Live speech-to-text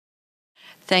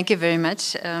Thank you very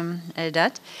much,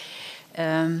 Eldad.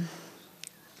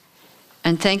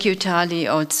 And thank you, Tali,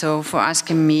 also for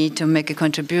asking me to make a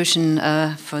contribution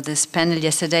for this panel.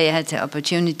 Yesterday I had the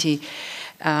opportunity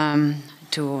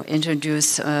to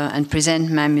introduce and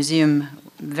present my museum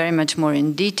very much more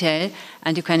in detail.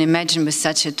 And you can imagine with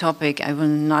such a topic, I will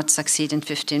not succeed in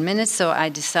 15 minutes. So I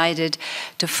decided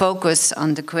to focus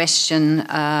on the question,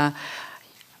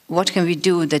 what can we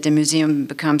do that the museum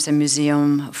becomes a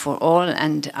museum for all?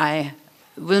 And I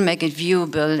will make it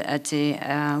viewable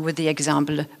with the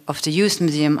example of the youth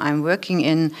museum I'm working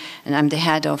in and I'm the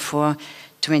head of for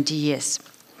 20 years.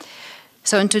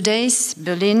 So in today's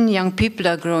Berlin, young people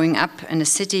are growing up in a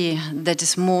city that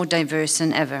is more diverse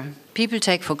than ever. People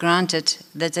take for granted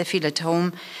that they feel at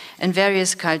home in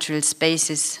various cultural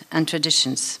spaces and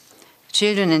traditions.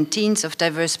 Children and teens of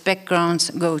diverse backgrounds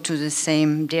go to the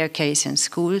same daycare in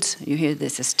schools. You hear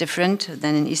this is different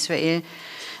than in Israel.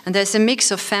 And there's a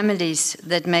mix of families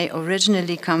that may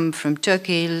originally come from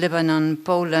Turkey, Lebanon,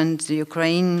 Poland, the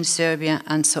Ukraine, Serbia,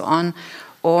 and so on,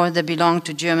 or they belong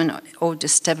to German old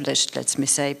established, let me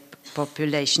say,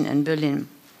 population in Berlin.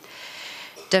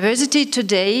 Diversity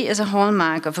today is a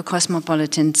hallmark of a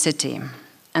cosmopolitan city,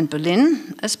 and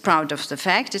Berlin is proud of the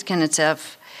fact it can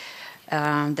itself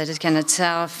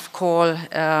call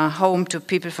home to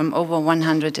people from over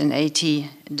 180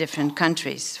 different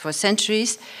countries. For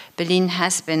centuries, Berlin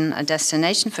has been a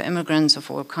destination for immigrants of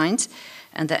all kinds,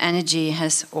 and the energy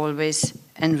has always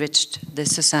enriched the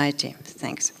society.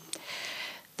 Thanks.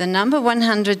 The number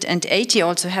 180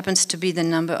 also happens to be the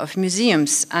number of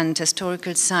museums and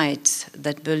historical sites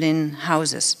that Berlin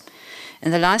houses. In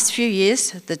the last few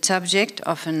years, the subject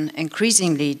of an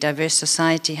increasingly diverse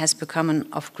society has become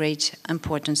of great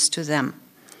importance to them.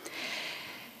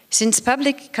 Since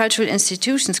public cultural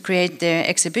institutions create their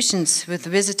exhibitions with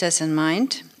visitors in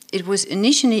mind, it was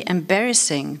initially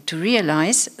embarrassing to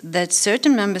realize that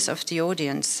certain members of the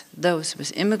audience, those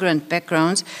with immigrant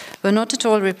backgrounds, were not at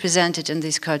all represented in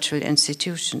these cultural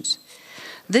institutions.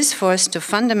 This forced to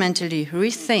fundamentally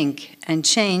rethink and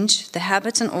change the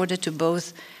habits in order to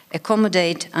both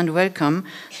accommodate and welcome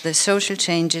the social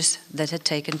changes that had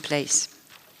taken place.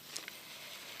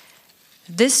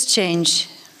 This change,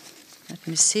 let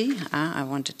me see, I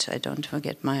don't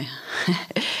forget my...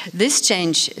 This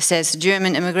change, says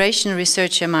German immigration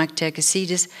researcher Mark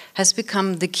Terkessidis, has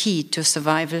become the key to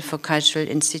survival for cultural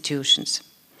institutions.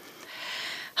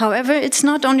 However, it's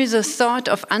not only the thought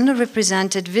of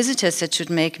underrepresented visitors that should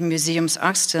make museums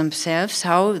ask themselves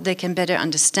how they can better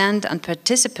understand and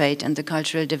participate in the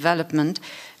cultural development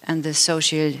and the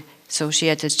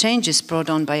societal changes brought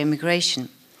on by immigration.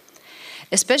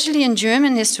 Especially in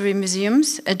German history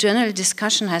museums, a general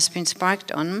discussion has been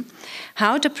sparked on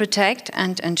how to protect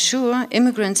and ensure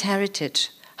immigrants' heritage,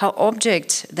 how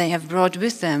objects they have brought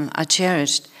with them are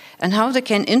cherished, and how they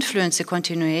can influence the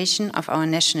continuation of our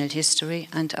national history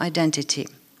and identity.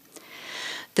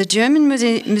 The German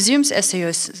Museums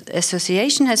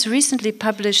Association has recently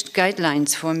published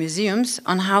guidelines for museums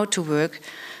on how to work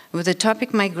with the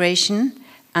topic migration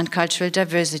and cultural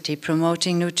diversity,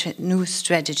 promoting new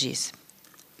strategies.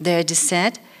 There it is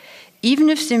said, even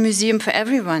if the museum for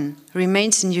everyone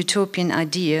remains an utopian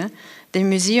idea, the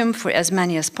museum for as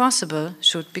many as possible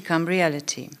should become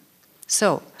reality.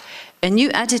 So, a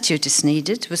new attitude is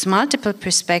needed with multiple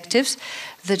perspectives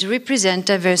that represent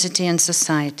diversity in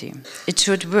society. It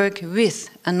should work with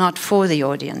and not for the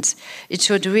audience. It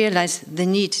should realize the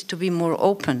need to be more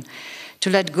open,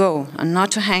 to let go and not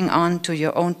to hang on to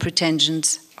your own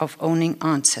pretensions of owning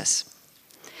answers.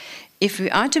 If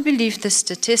we are to believe the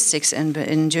statistics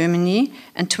in Germany,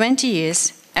 in 20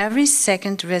 years, every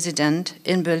second resident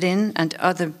in Berlin and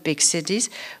other big cities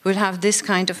will have this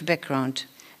kind of background,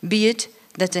 be it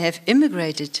that they have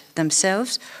immigrated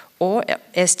themselves or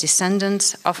as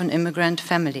descendants of an immigrant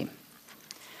family.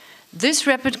 This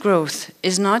rapid growth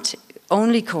is not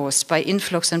only caused by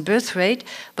influx and birth rate,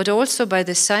 but also by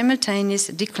the simultaneous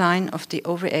decline of the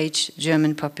overage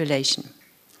German population.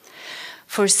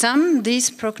 For some, these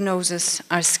prognoses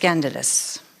are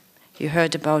scandalous. You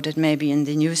heard about it maybe in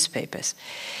the newspapers.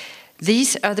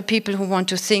 These are the people who want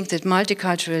to think that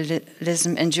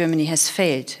multiculturalism in Germany has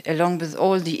failed, along with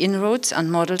all the inroads and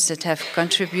models that have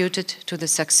contributed to the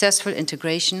successful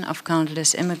integration of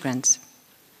countless immigrants.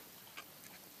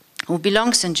 Who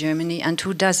belongs in Germany and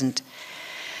who doesn't?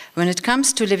 When it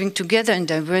comes to living together in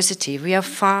diversity, we are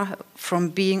far from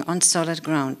being on solid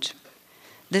ground.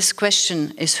 This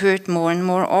question is heard more and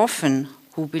more often,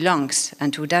 who belongs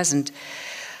and who doesn't.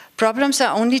 Problems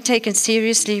are only taken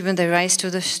seriously when they rise to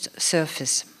the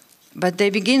surface. But they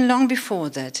begin long before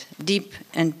that, deep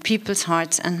in people's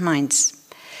hearts and minds.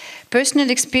 Personal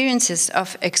experiences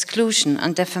of exclusion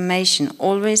and defamation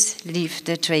always leave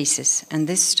their traces, and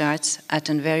this starts at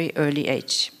a very early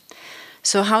age.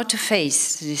 So how to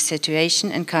face this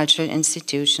situation in cultural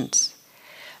institutions?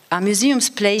 Are museums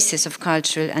places of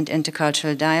cultural and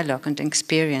intercultural dialogue and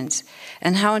experience?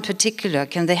 And how in particular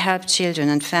can they help children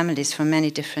and families from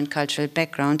many different cultural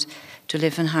backgrounds to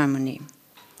live in harmony?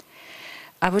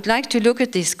 I would like to look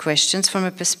at these questions from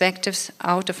a perspective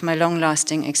out of my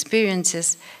long-lasting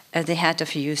experiences as the head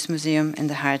of a youth museum in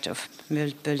the heart of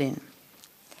Berlin.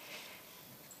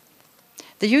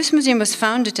 The Youth Museum was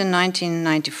founded in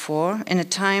 1994 in a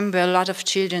time where a lot of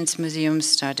children's museums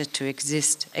started to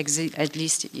exist, at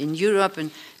least in Europe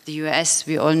and the US.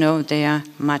 We all know they are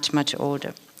much, much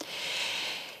older.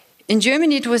 In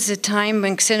Germany, it was a time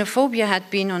when xenophobia had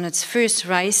been on its first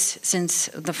rise since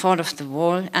the fall of the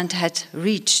wall and had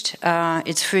reached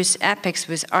its first apex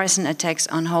with arson attacks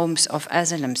on homes of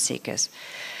asylum seekers.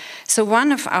 So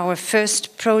one of our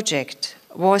first projects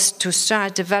was to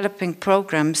start developing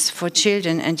programs for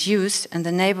children and youth in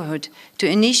the neighborhood to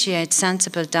initiate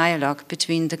sensible dialogue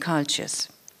between the cultures.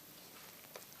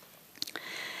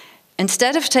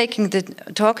 Instead of talking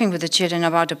with the children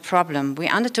about a problem, we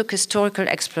undertook historical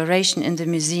exploration in the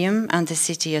museum and the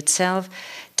city itself,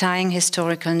 tying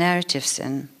historical narratives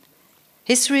in.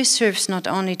 History serves not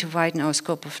only to widen our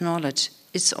scope of knowledge,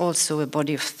 it's also a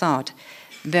body of thought,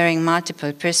 bearing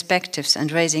multiple perspectives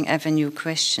and raising ever new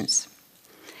questions.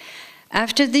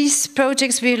 After these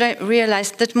projects, we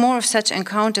realized that more of such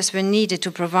encounters were needed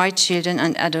to provide children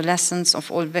and adolescents of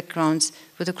all backgrounds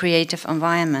with a creative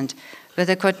environment where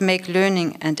they could make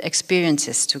learning and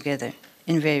experiences together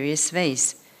in various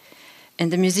ways. In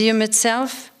the museum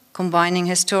itself, combining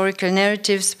historical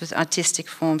narratives with artistic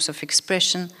forms of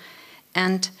expression,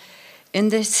 and in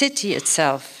the city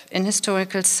itself, in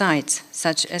historical sites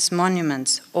such as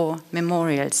monuments or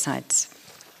memorial sites.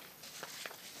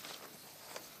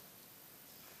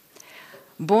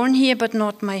 Born here but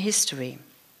not my history.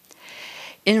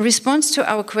 In response to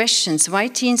our questions why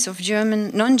teens of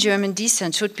non-German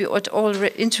descent should be at all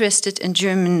interested in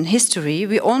German history,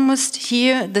 we almost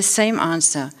hear the same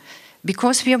answer.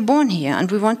 Because we are born here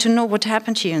and we want to know what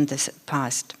happened here in the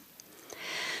past.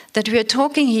 That we are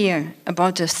talking here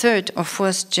about the third or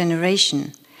fourth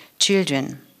generation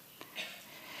children.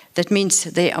 That means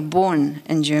they are born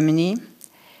in Germany.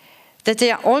 That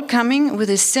they are all coming with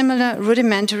a similar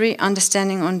rudimentary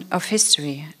understanding of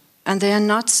history. And they are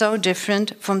not so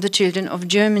different from the children of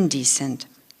German descent.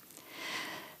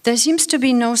 There seems to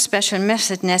be no special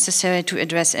method necessary to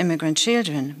address immigrant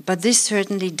children, but this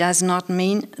certainly does not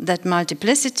mean that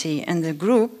multiplicity in the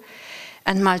group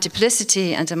and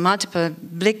multiplicity and a multiple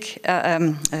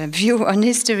view on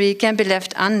history can be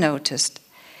left unnoticed.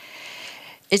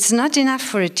 It's not enough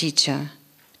for a teacher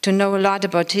to know a lot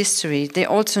about history. They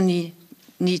also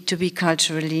need to be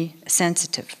culturally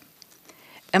sensitive.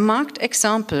 A marked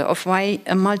example of why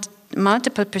a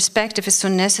multiple perspective is so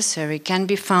necessary can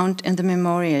be found in the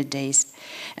Memorial Days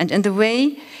and in the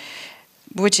way,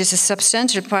 which is a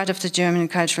substantial part of the German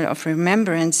culture of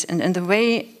remembrance, and in the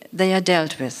way they are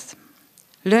dealt with.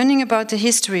 Learning about the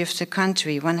history of the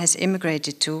country one has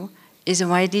immigrated to is a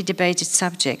widely debated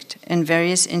subject in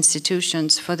various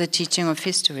institutions for the teaching of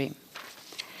history.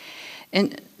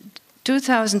 In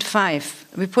 2005,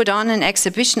 we put on an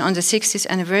exhibition on the 60th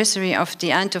anniversary of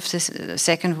the end of the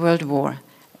Second World War,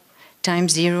 Time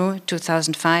Zero,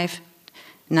 2005,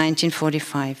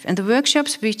 1945. And the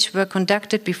workshops which were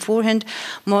conducted beforehand,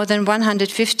 more than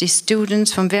 150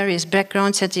 students from various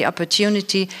backgrounds had the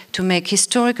opportunity to make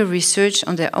historical research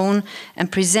on their own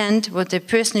and present what they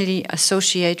personally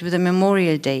associate with the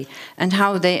Memorial Day and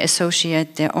how they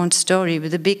associate their own story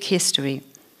with the big history.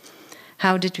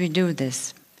 How did we do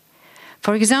this?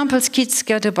 For example, kids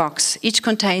got a box. Each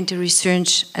contained a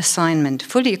research assignment,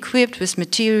 fully equipped with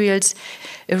materials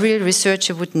a real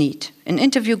researcher would need. An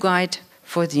interview guide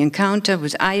for the encounter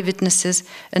with eyewitnesses,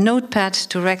 a notepad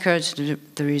to record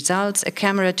the results, a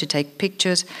camera to take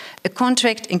pictures, a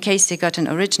contract in case they got an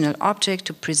original object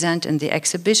to present in the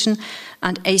exhibition,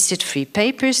 and acid-free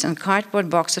papers and cardboard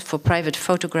boxes for private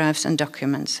photographs and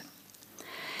documents.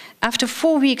 After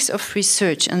 4 weeks of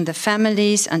research in the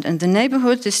families and in the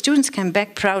neighborhood, the students came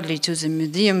back proudly to the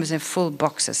museum with their full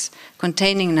boxes,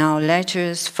 containing now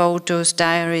letters, photos,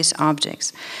 diaries,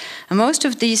 objects. And most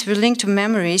of these were linked to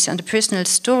memories and a personal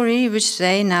story, which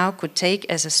they now could take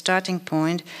as a starting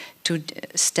point to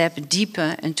step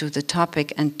deeper into the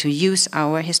topic and to use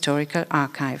our historical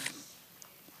archive.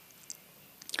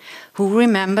 Who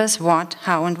remembers what,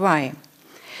 how, and why?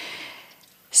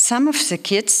 Some of the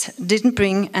kids didn't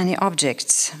bring any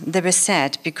objects. They were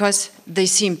sad because they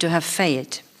seemed to have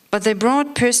failed. but they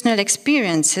brought personal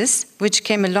experiences which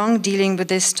came along dealing with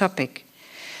this topic.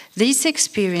 These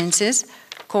experiences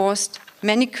caused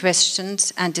many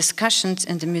questions and discussions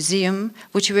in the museum,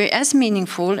 which were as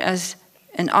meaningful as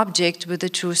an object with a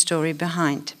true story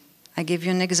behind. I give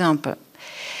you an example.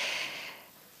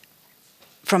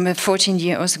 From a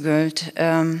 14-year-old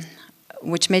girl,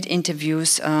 which made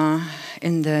interviews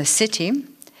in the city.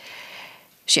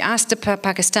 She asked a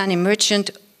Pakistani merchant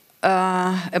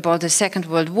about the Second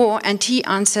World War, and he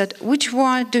answered, "Which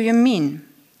war do you mean?"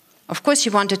 Of course, he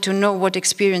wanted to know what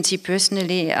experience he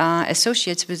personally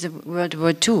associates with the World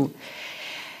War II.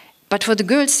 But for the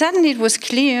girl, suddenly it was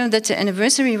clear that the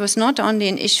anniversary was not only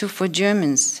an issue for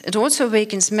Germans. It also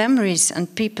awakens memories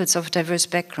and peoples of diverse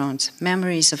backgrounds,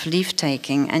 memories of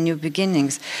leave-taking and new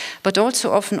beginnings, but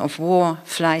also often of war,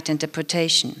 flight, and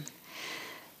deportation.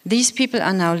 These people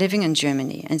are now living in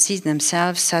Germany and see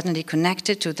themselves suddenly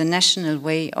connected to the national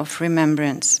way of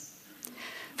remembrance.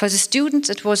 For the students,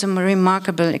 it was a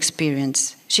remarkable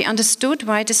experience. She understood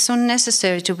why it is so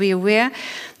necessary to be aware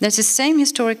that the same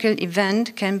historical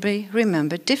event can be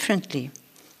remembered differently,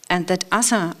 and that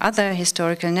other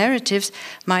historical narratives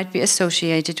might be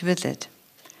associated with it.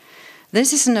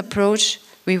 This is an approach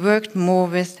we worked more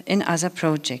with in other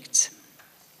projects.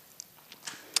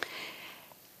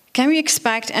 Can we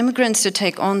expect immigrants to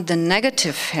take on the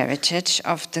negative heritage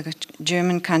of the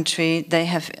German country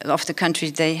of the country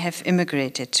they have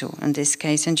immigrated to, in this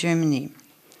case in Germany?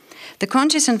 The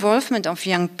conscious involvement of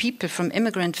young people from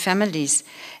immigrant families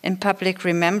in public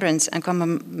remembrance and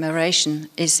commemoration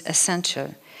is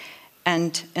essential.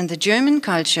 And in the German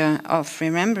culture of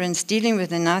remembrance, dealing with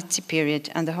the Nazi period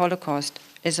and the Holocaust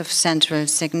is of central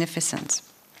significance.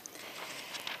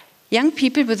 Young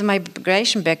people with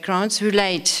migration backgrounds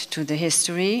relate to the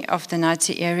history of the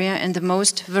Nazi era in the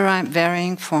most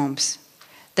varying forms.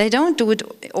 They don't do it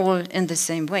all in the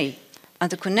same way, and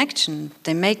the connection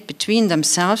they make between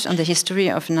themselves and the history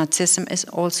of Nazism is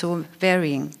also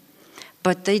varying.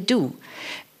 But they do,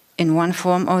 in one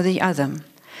form or the other.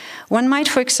 One might,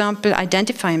 for example,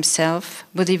 identify himself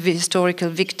with the historical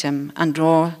victim and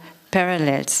draw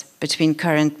parallels between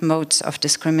current modes of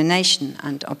discrimination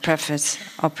and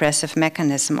oppressive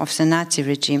mechanism of the Nazi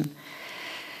regime.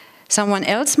 Someone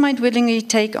else might willingly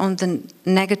take on the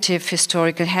negative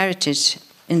historical heritage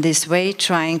in this way,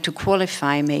 trying to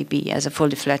qualify maybe as a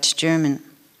fully fledged German.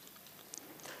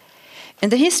 In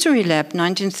the History Lab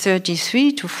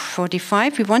 1933 to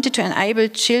 45, we wanted to enable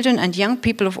children and young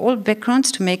people of all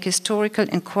backgrounds to make historical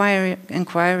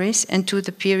inquiries into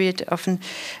the period of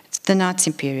the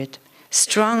Nazi period.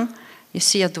 Strong, you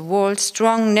see at the wall,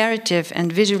 strong narrative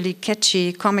and visually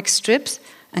catchy comic strips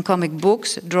and comic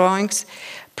books, drawings,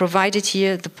 provided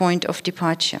here the point of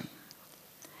departure.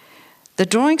 The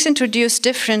drawings introduce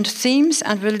different themes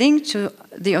and were linked to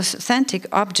the authentic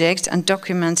objects and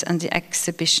documents and the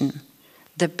exhibition.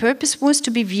 The purpose was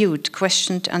to be viewed,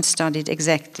 questioned, and studied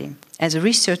exactly. As a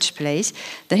research place,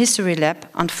 the History Lab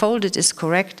unfolded its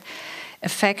correct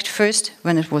effect first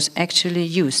when it was actually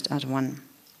used at one.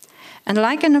 And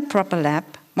like in a proper lab,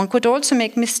 one could also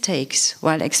make mistakes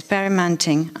while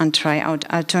experimenting and try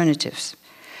out alternatives.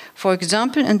 For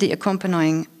example, in the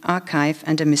accompanying archive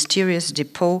and a mysterious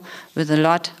depot with a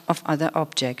lot of other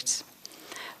objects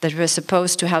that were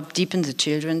supposed to help deepen the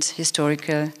children's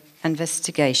historical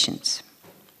investigations.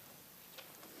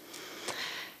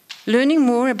 Learning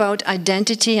more about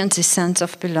identity and the sense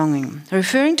of belonging.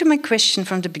 Referring to my question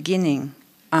from the beginning,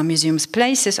 are museums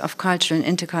places of cultural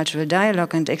and intercultural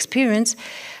dialogue and experience?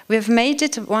 We have made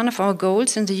it one of our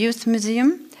goals in the Youth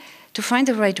Museum to find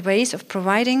the right ways of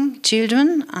providing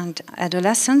children and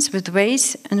adolescents with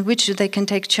ways in which they can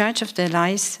take charge of their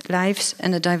lives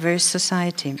in a diverse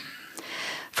society.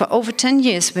 For over 10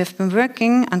 years, we have been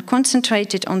working and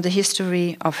concentrated on the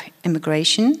history of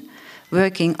immigration,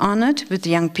 working on it with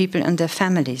young people and their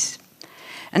families.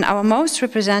 And our most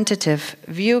representative,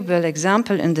 viewable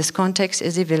example in this context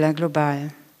is the Villa Global.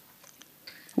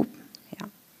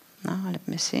 Let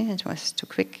me see, it was too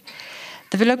quick.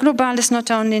 The Villa Global is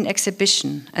not only an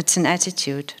exhibition, it's an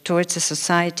attitude towards a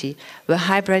society where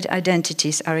hybrid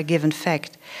identities are a given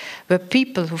fact, where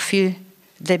people who feel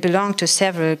they belong to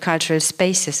several cultural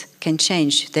spaces can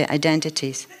change their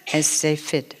identities as they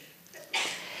fit.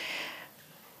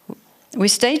 We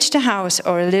staged a house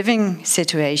or a living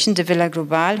situation, the Villa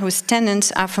Global, whose tenants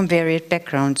are from varied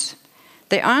backgrounds.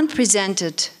 They aren't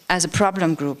presented as a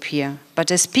problem group here,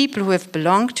 but as people who have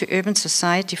belonged to urban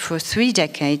society for 3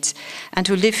 decades and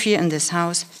who live here in this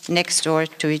house next door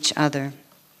to each other.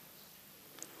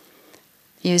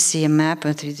 You see a map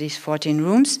of these 14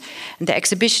 rooms. And the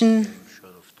exhibition,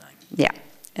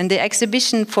 In the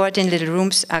exhibition, 14 little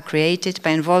rooms are created by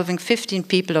involving 15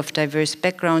 people of diverse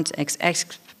backgrounds,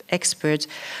 experts,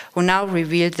 who now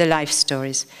reveal their life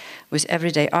stories with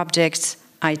everyday objects,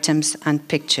 items, and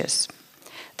pictures.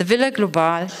 The Villa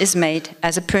Global is made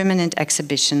as a permanent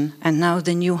exhibition and now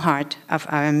the new heart of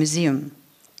our museum.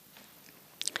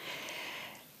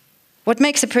 What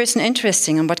makes a person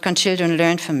interesting and what can children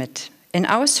learn from it? In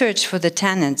our search for the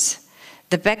tenants,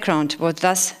 the background was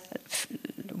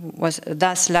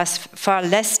thus far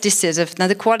less decisive than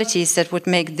the qualities that would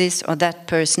make this or that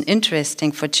person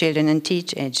interesting for children and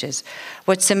teenagers.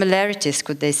 What similarities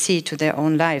could they see to their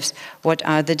own lives? What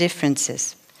are the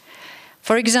differences?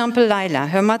 For example, Laila,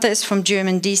 her mother is from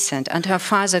German descent and her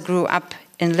father grew up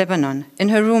in Lebanon. In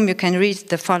her room you can read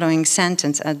the following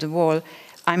sentence at the wall: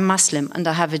 "I'm Muslim and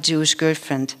I have a Jewish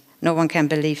girlfriend. No one can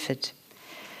believe it."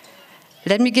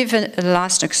 Let me give a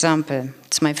last example.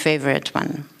 It's my favorite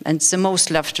one, and it's the most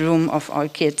loved room of all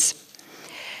kids.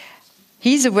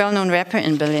 He's a well-known rapper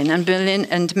in Berlin,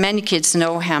 and many kids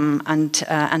know him and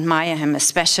admire him,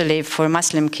 especially for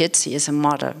Muslim kids. He is a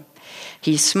model.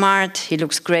 He's smart, he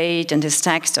looks great, and his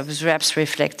text of his raps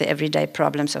reflect the everyday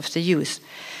problems of the youth.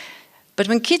 But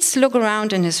when kids look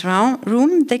around in his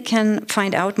room, they can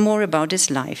find out more about his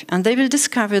life. And they will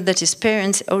discover that his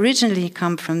parents originally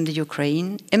come from the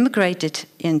Ukraine, immigrated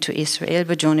into Israel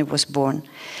where Johnny was born.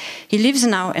 He lives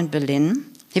now in Berlin.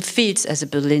 He feels as a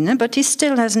Berliner, but he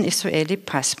still has an Israeli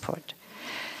passport.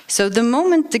 So the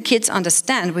moment the kids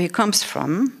understand where he comes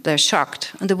from, they're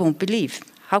shocked and they won't believe.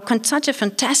 How can such a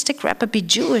fantastic rapper be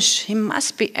Jewish? He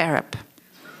must be Arab.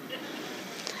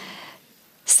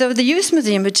 So the Youth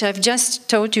Museum, which I've just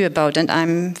told you about, and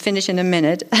I'm finished in a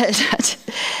minute,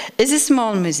 is a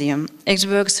small museum. It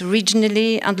works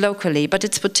regionally and locally, but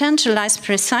its potential lies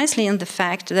precisely in the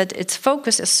fact that its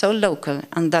focus is so local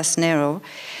and thus narrow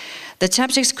that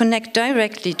subjects connect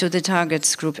directly to the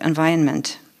target group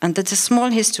environment, and that the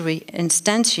small history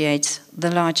instantiates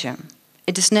the larger.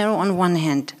 It is narrow on one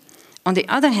hand. On the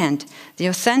other hand, the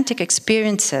authentic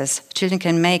experiences children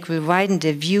can make will widen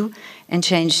their view and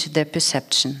change their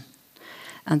perception.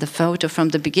 And the photo from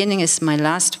the beginning is my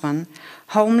last one.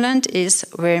 "Homeland is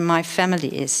where my family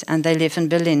is, and they live in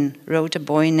Berlin," wrote a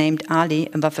boy named Ali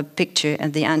above a picture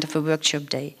at the end of a workshop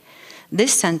day.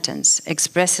 This sentence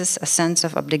expresses a sense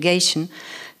of obligation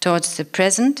towards the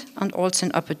present and also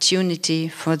an opportunity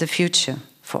for the future,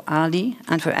 for Ali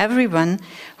and for everyone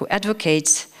who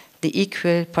advocates the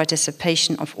equal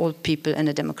participation of all people in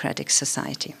a democratic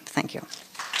society. Thank you.